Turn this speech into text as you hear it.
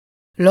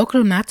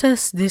Local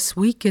Matters this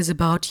week is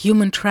about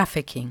human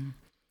trafficking.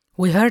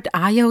 We heard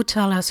Ayo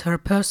tell us her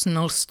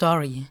personal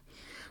story.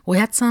 We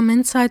had some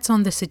insights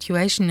on the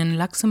situation in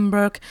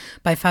Luxembourg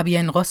by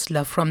Fabienne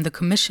Rossler from the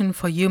Commission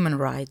for Human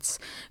Rights,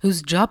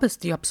 whose job is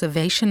the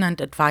observation and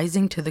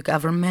advising to the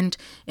government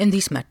in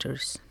these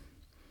matters.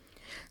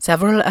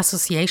 Several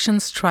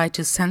associations try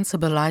to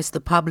sensibilize the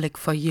public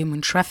for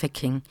human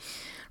trafficking.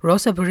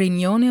 Rosa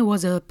Brignone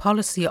was a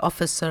policy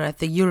officer at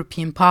the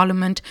European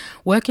Parliament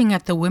working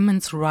at the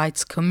Women's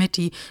Rights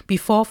Committee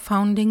before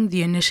founding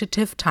the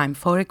initiative Time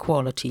for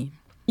Equality.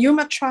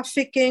 Human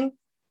trafficking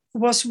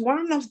was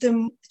one of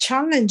the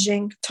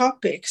challenging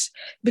topics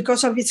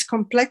because of its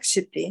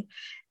complexity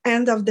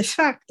and of the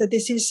fact that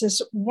this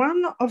is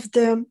one of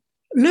the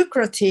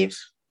lucrative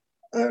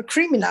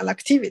criminal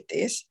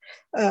activities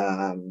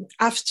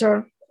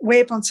after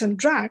weapons and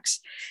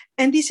drugs.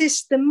 And this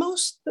is the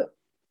most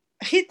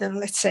hidden,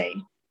 let's say.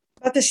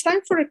 But as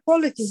Time for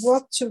Equality,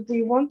 what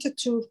we wanted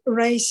to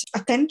raise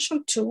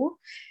attention to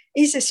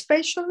is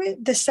especially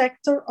the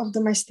sector of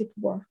domestic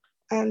work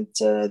and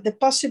the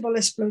possible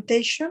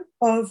exploitation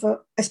of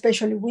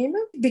especially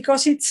women,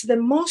 because it's the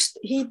most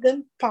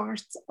hidden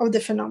part of the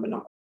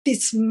phenomenon.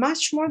 It's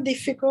much more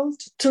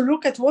difficult to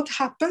look at what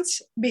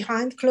happens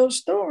behind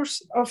closed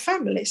doors of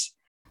families.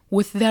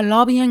 With their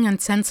lobbying and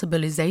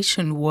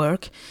sensibilization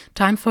work,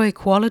 Time for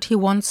Equality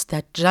wants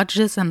that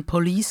judges and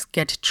police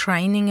get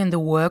training in the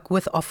work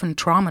with often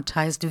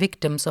traumatized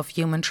victims of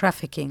human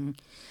trafficking.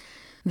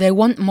 They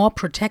want more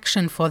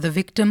protection for the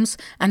victims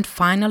and,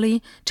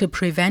 finally, to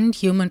prevent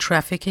human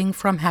trafficking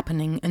from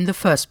happening in the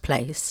first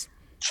place.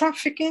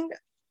 Trafficking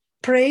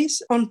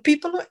preys on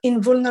people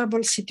in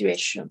vulnerable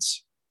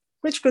situations,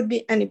 which could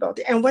be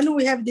anybody. And when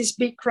we have this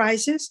big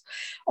crisis,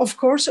 of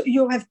course,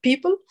 you have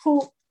people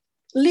who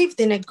lived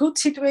in a good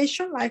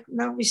situation, like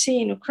now we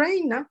see in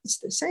Ukraine, now it's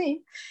the same,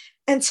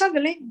 and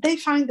suddenly they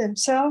find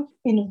themselves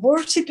in a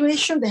war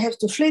situation, they have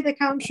to flee the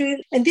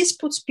country, and this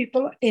puts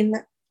people in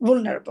a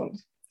vulnerable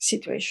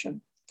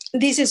situation.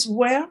 This is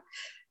where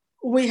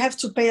we have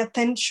to pay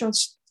attention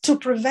to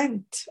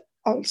prevent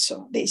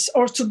also this,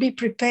 or to be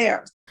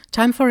prepared.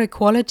 Time for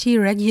Equality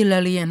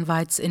regularly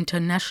invites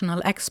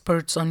international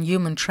experts on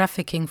human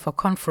trafficking for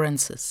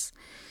conferences.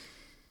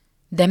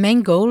 Their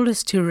main goal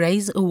is to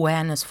raise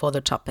awareness for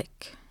the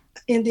topic.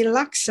 In the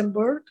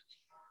Luxembourg,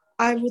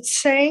 I would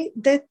say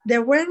that the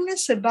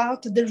awareness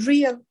about the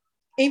real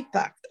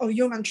impact of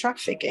human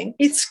trafficking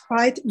is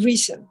quite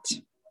recent.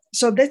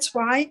 So that's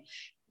why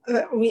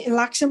in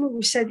Luxembourg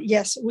we said,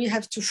 yes, we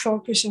have to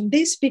focus on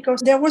this,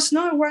 because there was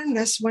no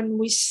awareness when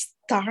we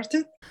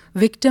started.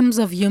 Victims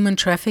of human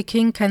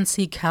trafficking can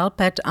seek help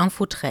at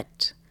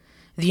Info-Traite.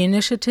 The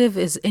initiative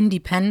is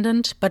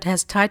independent but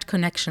has tight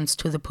connections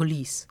to the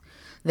police.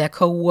 Their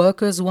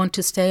co-workers want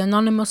to stay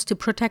anonymous to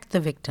protect the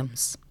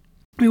victims.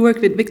 We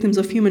work with victims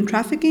of human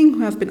trafficking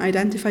who have been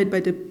identified by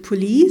the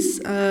police,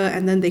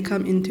 and then they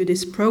come into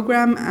this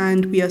program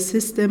and we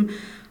assist them.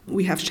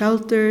 We have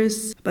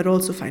shelters, but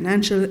also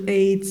financial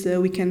aids.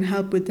 We can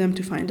help with them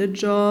to find a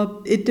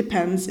job. It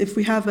depends. If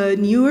we have a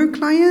newer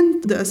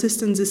client, the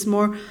assistance is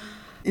more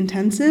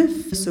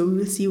intensive. So we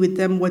will see with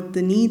them what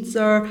the needs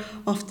are.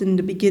 Often in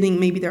the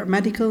beginning, maybe there are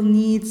medical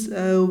needs.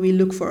 We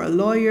look for a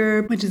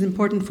lawyer, which is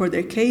important for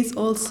their case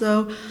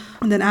also.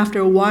 And then after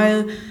a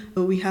while,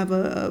 we have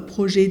a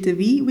projet de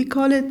vie, we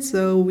call it.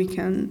 So we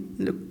can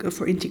look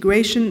for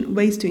integration,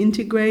 ways to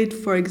integrate,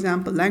 for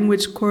example,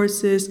 language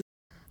courses.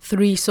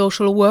 3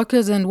 social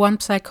workers and 1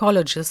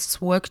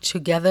 psychologist work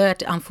together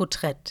at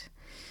Info-Traite.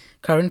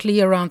 Currently,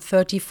 around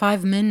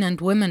 35 men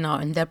and women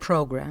are in their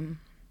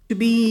program. To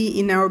be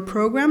in our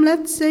program,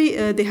 let's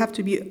say, they have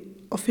to be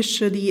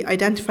officially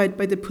identified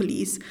by the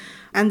police.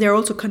 And there are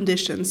also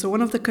conditions. So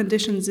one of the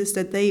conditions is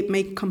that they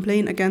make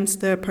complaint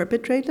against the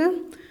perpetrator.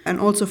 And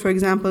also, for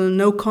example,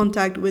 no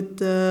contact with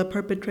the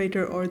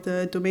perpetrator or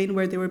the domain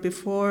where they were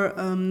before,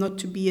 not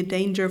to be a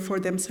danger for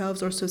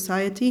themselves or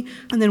society.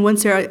 And then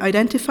once they're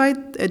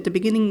identified, at the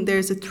beginning,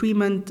 there's a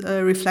 3-month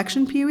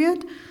reflection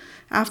period.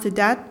 After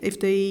that, if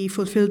they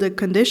fulfill the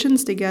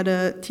conditions, they get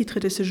a titre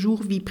de séjour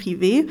vie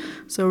privée,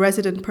 so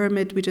resident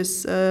permit, which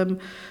is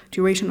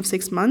duration of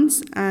 6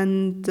 months.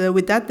 And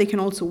with that, they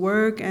can also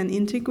work and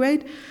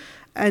integrate.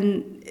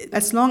 And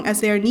as long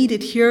as they are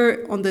needed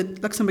here on the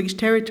Luxembourgish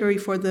territory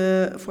for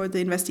the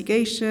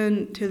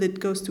investigation till it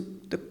goes to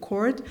the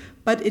court,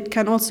 but it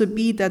can also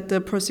be that the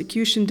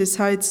prosecution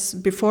decides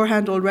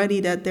beforehand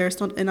already that there's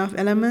not enough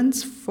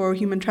elements for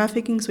human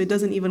trafficking, so it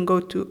doesn't even go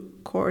to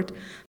court.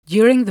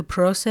 During the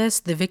process,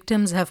 the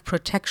victims have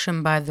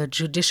protection by the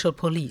judicial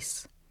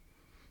police.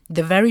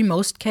 The very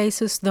most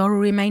cases, though,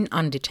 remain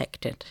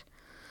undetected.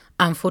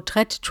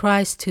 Info-Traite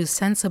tries to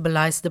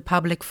sensibilize the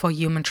public for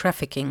human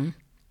trafficking.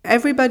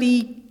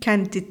 Everybody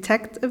can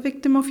detect a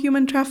victim of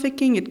human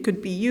trafficking. It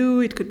could be you,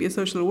 it could be a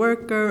social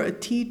worker, a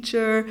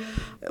teacher.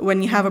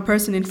 When you have a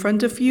person in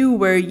front of you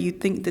where you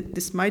think that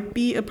this might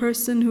be a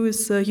person who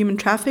is human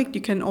trafficked,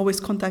 you can always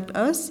contact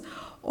us.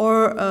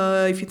 Or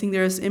if you think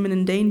there is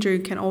imminent danger,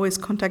 you can always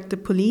contact the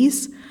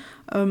police.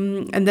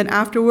 And then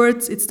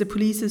afterwards, it's the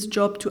police's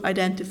job to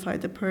identify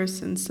the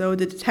person. So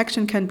the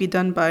detection can be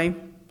done by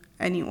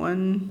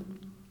anyone.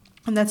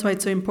 And that's why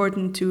it's so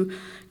important to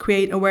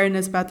create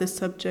awareness about this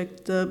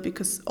subject,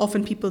 because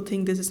often people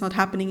think this is not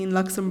happening in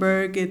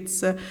Luxembourg.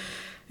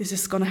 This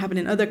is going to happen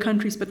in other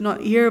countries, but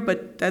not here.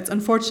 But that's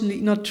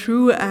unfortunately not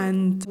true.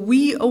 And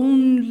we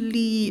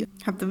only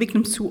have the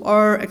victims who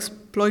are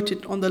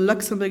exploited on the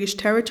Luxembourgish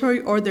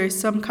territory, or there is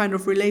some kind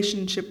of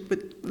relationship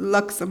with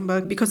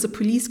Luxembourg, because the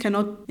police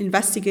cannot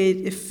investigate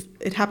if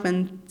it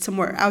happened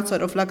somewhere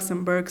outside of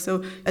Luxembourg.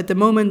 So at the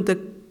moment, the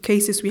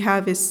cases we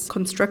have is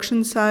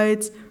construction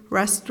sites,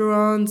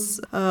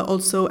 restaurants,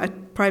 also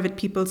at private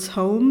people's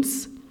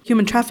homes.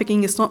 Human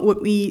trafficking is not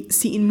what we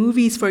see in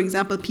movies, for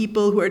example,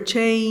 people who are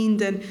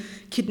chained and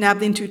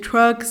kidnapped into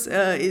trucks.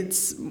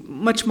 It's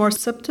much more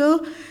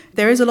subtle.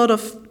 There is a lot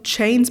of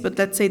chains, but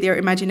let's say they're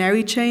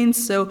imaginary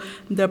chains. So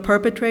the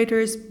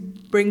perpetrators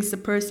brings the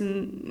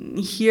person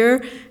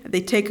here,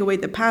 they take away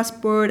the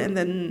passport, and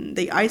then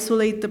they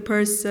isolate the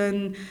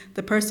person.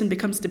 The person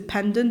becomes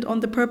dependent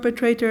on the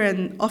perpetrator,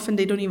 and often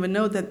they don't even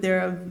know that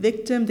they're a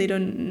victim. They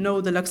don't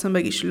know the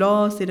Luxembourgish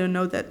laws. They don't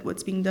know that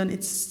what's being done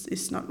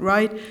is not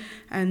right.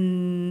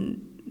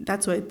 And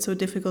that's why it's so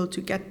difficult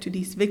to get to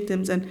these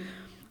victims. And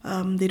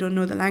they don't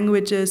know the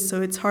languages,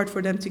 so it's hard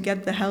for them to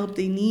get the help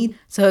they need.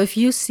 So if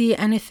you see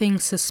anything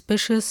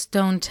suspicious,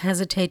 don't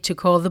hesitate to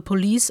call the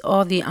police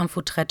or the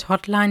Amphotrette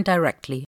hotline directly.